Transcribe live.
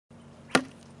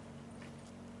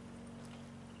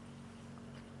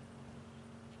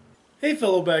Hey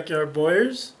fellow backyard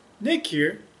boyers, Nick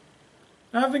here.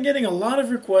 Now I've been getting a lot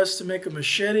of requests to make a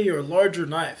machete or larger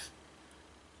knife.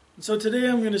 And so today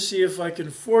I'm going to see if I can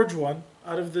forge one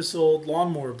out of this old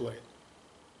lawnmower blade.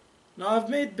 Now I've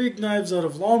made big knives out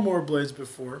of lawnmower blades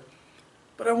before,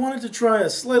 but I wanted to try a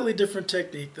slightly different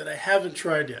technique that I haven't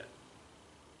tried yet.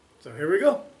 So here we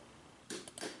go.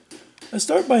 I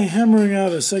start by hammering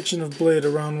out a section of blade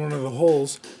around one of the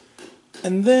holes,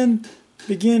 and then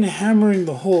begin hammering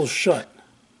the hole shut.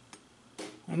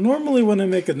 Now, normally when I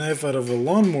make a knife out of a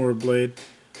lawnmower blade,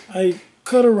 I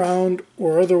cut around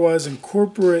or otherwise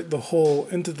incorporate the hole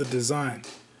into the design.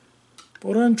 But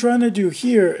what I'm trying to do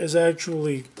here is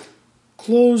actually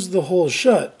close the hole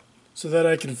shut so that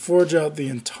I can forge out the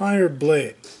entire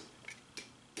blade.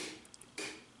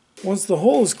 Once the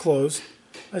hole is closed,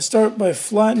 I start by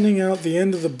flattening out the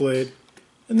end of the blade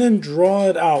and then draw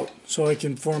it out so I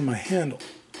can form my handle.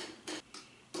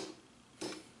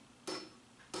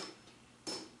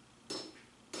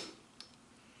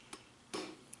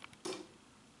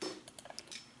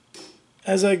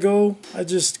 As I go, I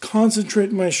just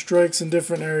concentrate my strikes in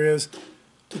different areas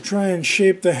to try and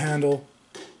shape the handle,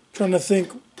 trying to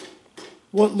think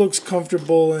what looks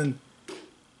comfortable, and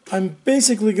I'm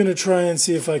basically going to try and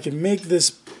see if I can make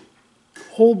this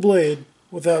whole blade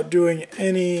without doing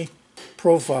any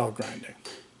profile grinding.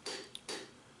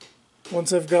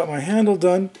 Once I've got my handle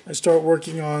done, I start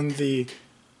working on the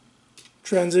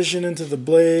transition into the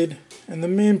blade and the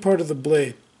main part of the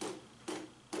blade.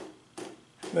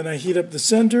 Then I heat up the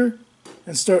center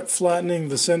and start flattening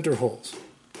the center holes.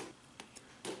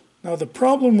 Now the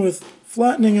problem with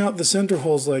flattening out the center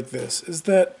holes like this is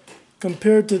that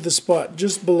compared to the spot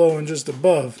just below and just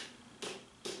above,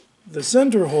 the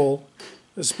center hole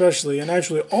especially, and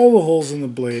actually all the holes in the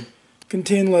blade,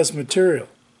 contain less material.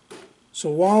 So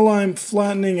while I'm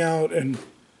flattening out and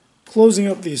closing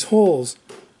up these holes,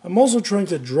 I'm also trying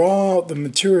to draw out the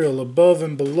material above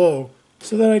and below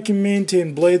so that I can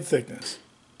maintain blade thickness.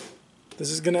 This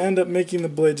is going to end up making the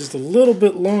blade just a little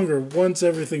bit longer once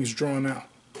everything's drawn out.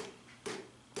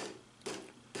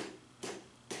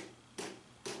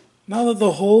 Now that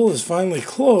the hole is finally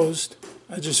closed,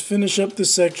 I just finish up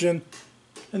this section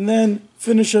and then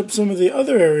finish up some of the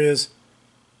other areas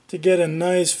to get a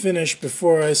nice finish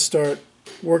before I start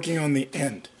working on the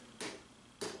end.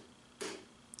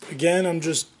 Again, I'm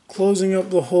just closing up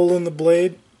the hole in the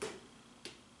blade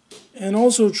and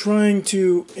also trying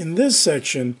to, in this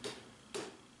section,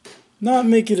 not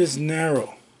make it as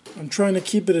narrow. I'm trying to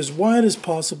keep it as wide as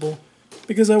possible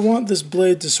because I want this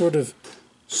blade to sort of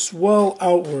swell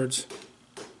outwards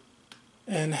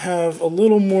and have a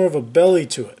little more of a belly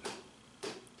to it.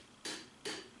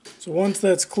 So once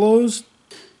that's closed,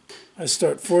 I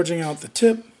start forging out the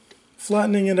tip,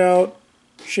 flattening it out,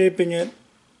 shaping it.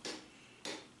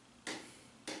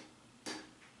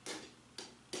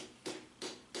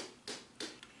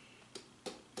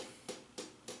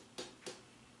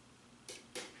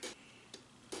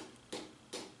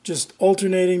 Just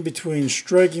alternating between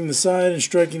striking the side and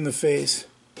striking the face,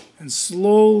 and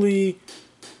slowly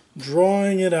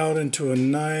drawing it out into a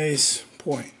nice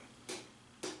point.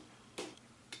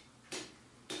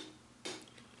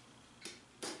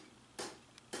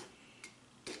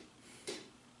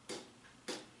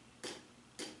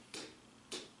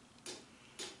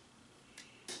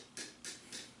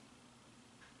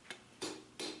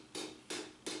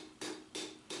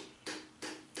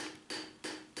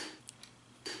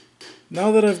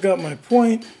 Now that I've got my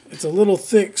point, it's a little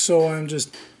thick, so I'm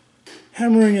just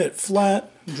hammering it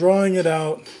flat, drawing it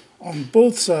out on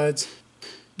both sides,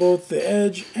 both the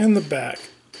edge and the back.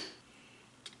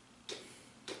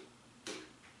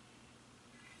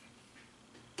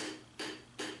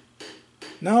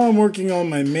 Now I'm working on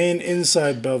my main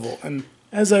inside bevel, and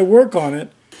as I work on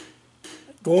it,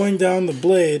 going down the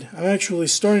blade, I'm actually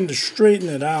starting to straighten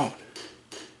it out.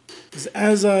 Because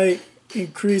as I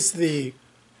increase the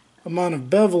amount of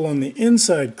bevel on the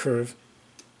inside curve,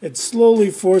 it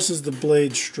slowly forces the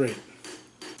blade straight.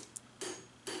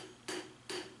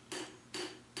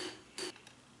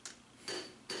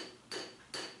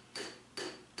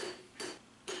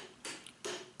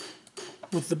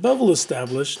 With the bevel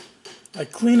established, I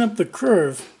clean up the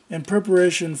curve in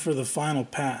preparation for the final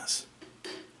pass.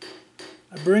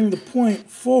 I bring the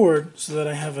point forward so that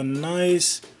I have a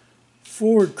nice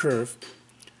forward curve,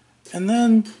 and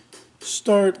then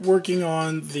start working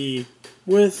on the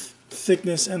width,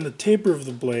 thickness, and the taper of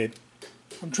the blade.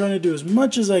 I'm trying to do as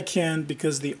much as I can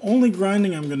because the only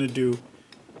grinding I'm going to do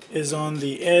is on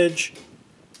the edge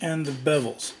and the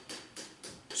bevels.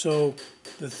 So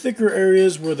the thicker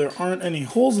areas where there aren't any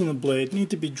holes in the blade need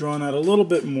to be drawn out a little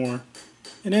bit more,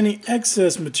 and any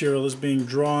excess material is being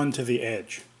drawn to the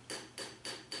edge.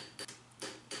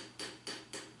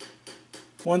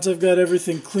 Once I've got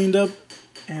everything cleaned up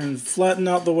and flattened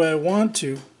out the way I want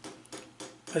to,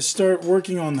 I start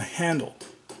working on the handle.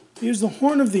 I use the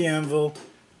horn of the anvil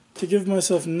to give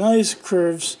myself nice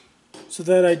curves so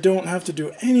that I don't have to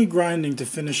do any grinding to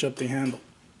finish up the handle.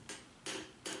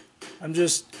 I'm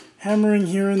just hammering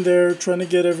here and there, trying to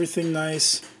get everything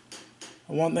nice.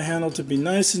 I want the handle to be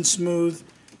nice and smooth,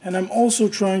 and I'm also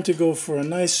trying to go for a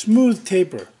nice smooth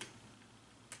taper.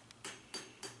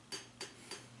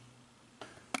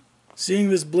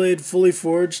 Seeing this blade fully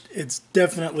forged, it's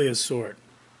definitely a sword.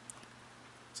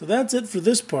 So that's it for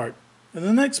this part. In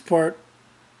the next part,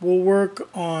 we'll work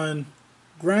on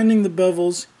grinding the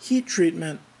bevels, heat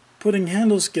treatment, putting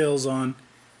handle scales on,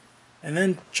 and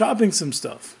then chopping some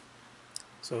stuff.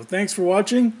 So thanks for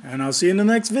watching, and I'll see you in the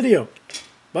next video.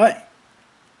 Bye!